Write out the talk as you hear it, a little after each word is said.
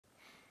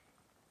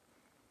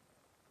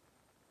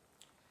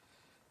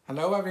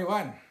Hello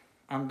everyone,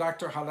 I'm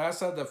Dr.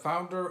 Halasa, the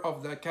founder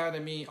of the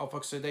Academy of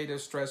Oxidative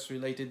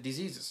Stress-Related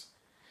Diseases.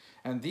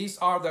 And these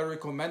are the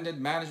recommended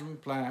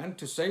management plan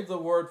to save the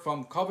world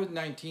from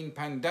COVID-19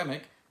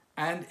 pandemic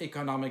and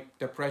economic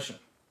depression.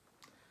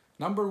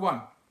 Number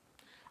 1,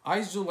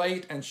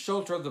 isolate and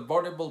shelter the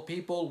vulnerable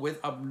people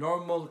with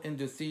abnormal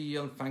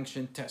endothelial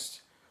function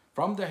test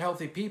from the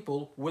healthy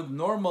people with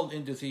normal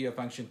endothelial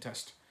function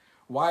test,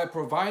 while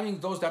providing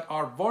those that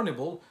are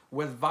vulnerable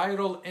with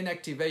viral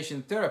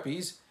inactivation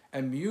therapies,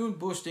 immune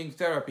boosting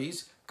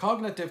therapies,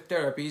 cognitive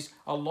therapies,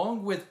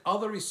 along with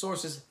other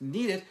resources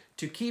needed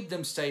to keep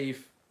them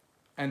safe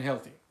and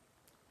healthy.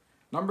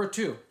 Number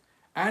 2,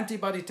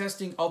 antibody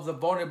testing of the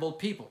vulnerable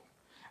people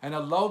and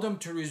allow them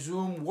to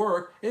resume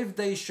work if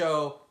they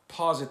show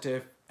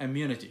positive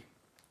immunity.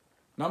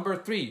 Number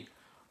 3,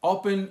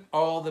 open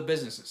all the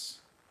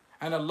businesses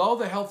and allow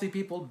the healthy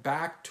people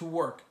back to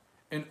work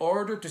in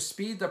order to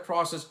speed the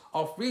process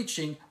of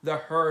reaching the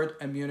herd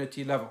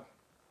immunity level.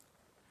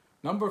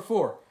 Number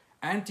 4,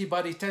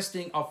 antibody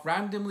testing of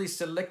randomly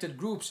selected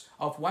groups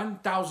of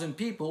 1,000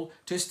 people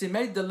to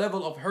estimate the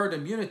level of herd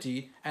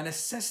immunity and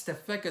assess the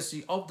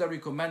efficacy of the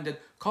recommended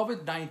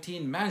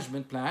COVID-19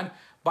 management plan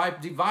by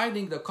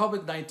dividing the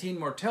COVID-19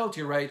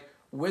 mortality rate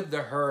with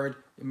the herd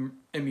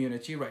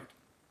immunity rate.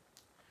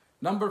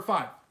 Number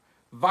 5,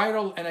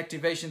 viral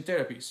inactivation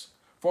therapies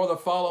for the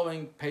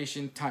following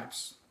patient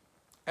types.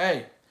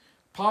 A,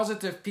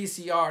 positive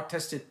PCR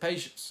tested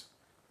patients.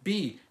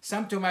 B,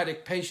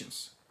 symptomatic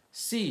patients.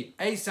 C,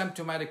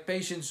 asymptomatic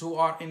patients who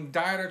are in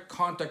direct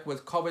contact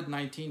with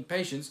COVID-19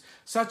 patients,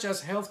 such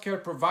as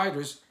healthcare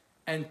providers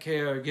and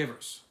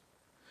caregivers.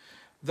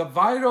 The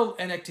viral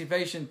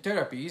inactivation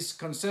therapies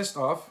consist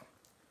of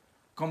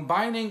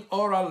combining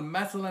oral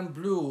methylene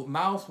blue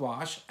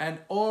mouthwash and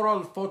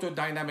oral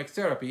photodynamic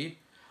therapy,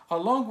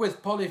 along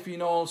with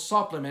polyphenol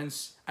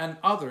supplements and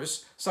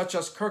others such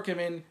as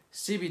curcumin,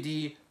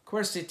 CBD,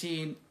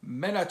 quercetin,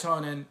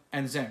 melatonin,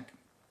 and zinc.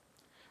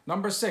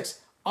 Number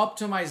 6,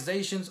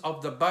 optimizations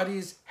of the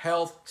body's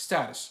health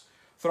status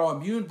through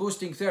immune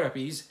boosting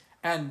therapies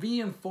and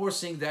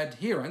reinforcing the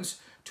adherence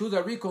to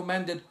the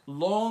recommended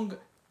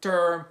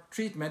long-term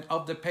treatment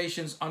of the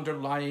patient's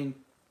underlying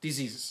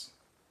diseases.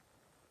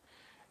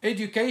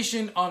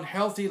 Education on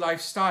healthy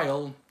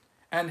lifestyle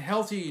and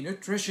healthy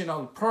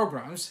nutritional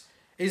programs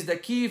is the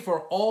key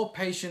for all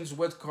patients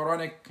with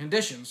chronic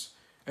conditions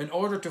in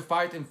order to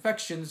fight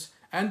infections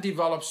and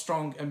develop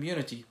strong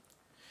immunity.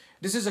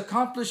 This is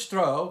accomplished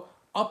through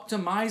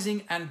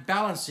optimizing and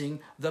balancing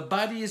the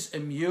body's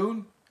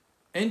immune,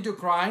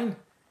 endocrine,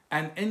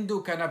 and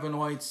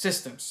endocannabinoid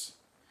systems,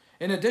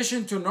 in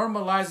addition to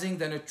normalizing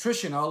the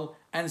nutritional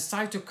and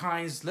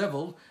cytokines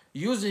level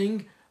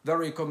using the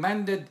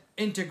recommended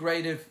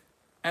integrative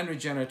and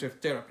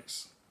regenerative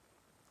therapies.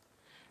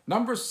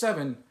 Number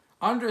 7,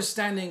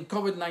 understanding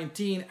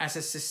COVID-19 as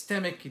a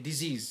systemic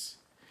disease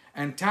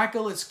and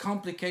tackle its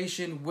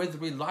complication with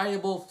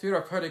reliable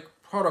therapeutic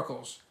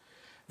protocols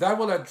that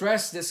will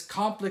address this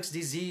complex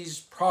disease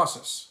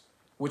process,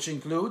 which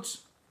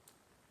includes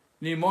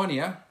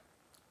pneumonia,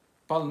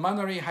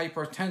 pulmonary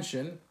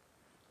hypertension,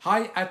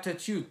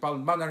 high-altitude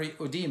pulmonary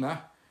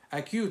edema,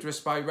 acute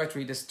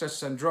respiratory distress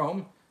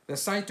syndrome, the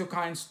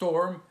cytokine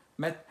storm,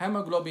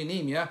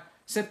 hemoglobinemia,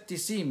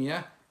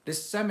 septicemia,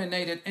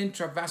 disseminated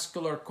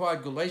intravascular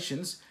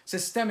coagulations,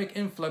 systemic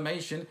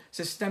inflammation,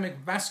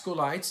 systemic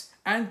vasculitis,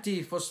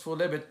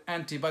 antiphospholipid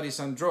antibody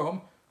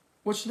syndrome,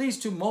 which leads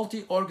to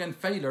multi-organ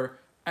failure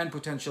and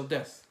potential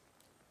death.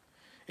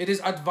 It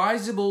is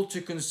advisable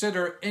to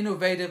consider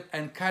innovative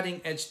and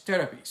cutting-edge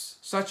therapies,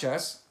 such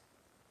as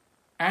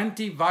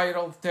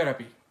antiviral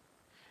therapy,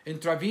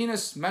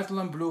 intravenous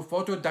methylene blue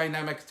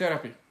photodynamic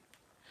therapy,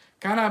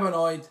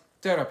 cannabinoid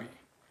therapy,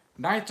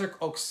 nitric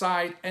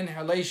oxide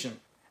inhalation,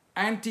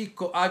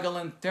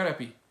 anticoagulant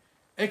therapy,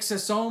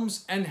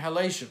 exosomes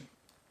inhalation,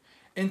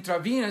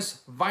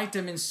 intravenous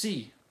vitamin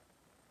C,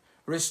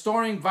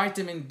 restoring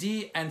vitamin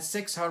D and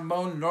 6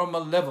 hormone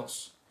normal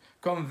levels,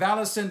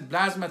 convalescent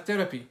plasma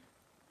therapy,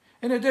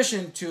 in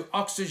addition to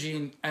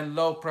oxygen and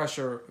low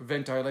pressure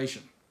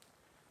ventilation.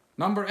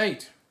 Number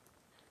 8,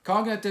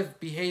 cognitive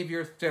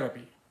behavior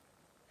therapy,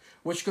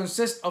 which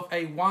consists of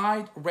a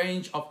wide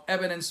range of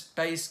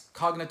evidence-based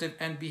cognitive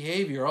and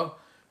behavioral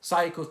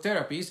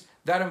psychotherapies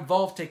that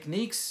involve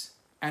techniques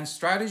and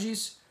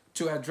strategies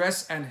to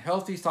address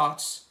unhealthy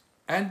thoughts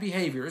and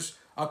behaviors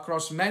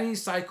across many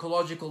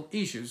psychological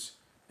issues,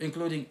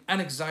 including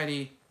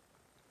anxiety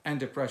and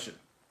depression.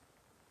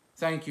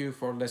 Thank you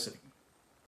for listening.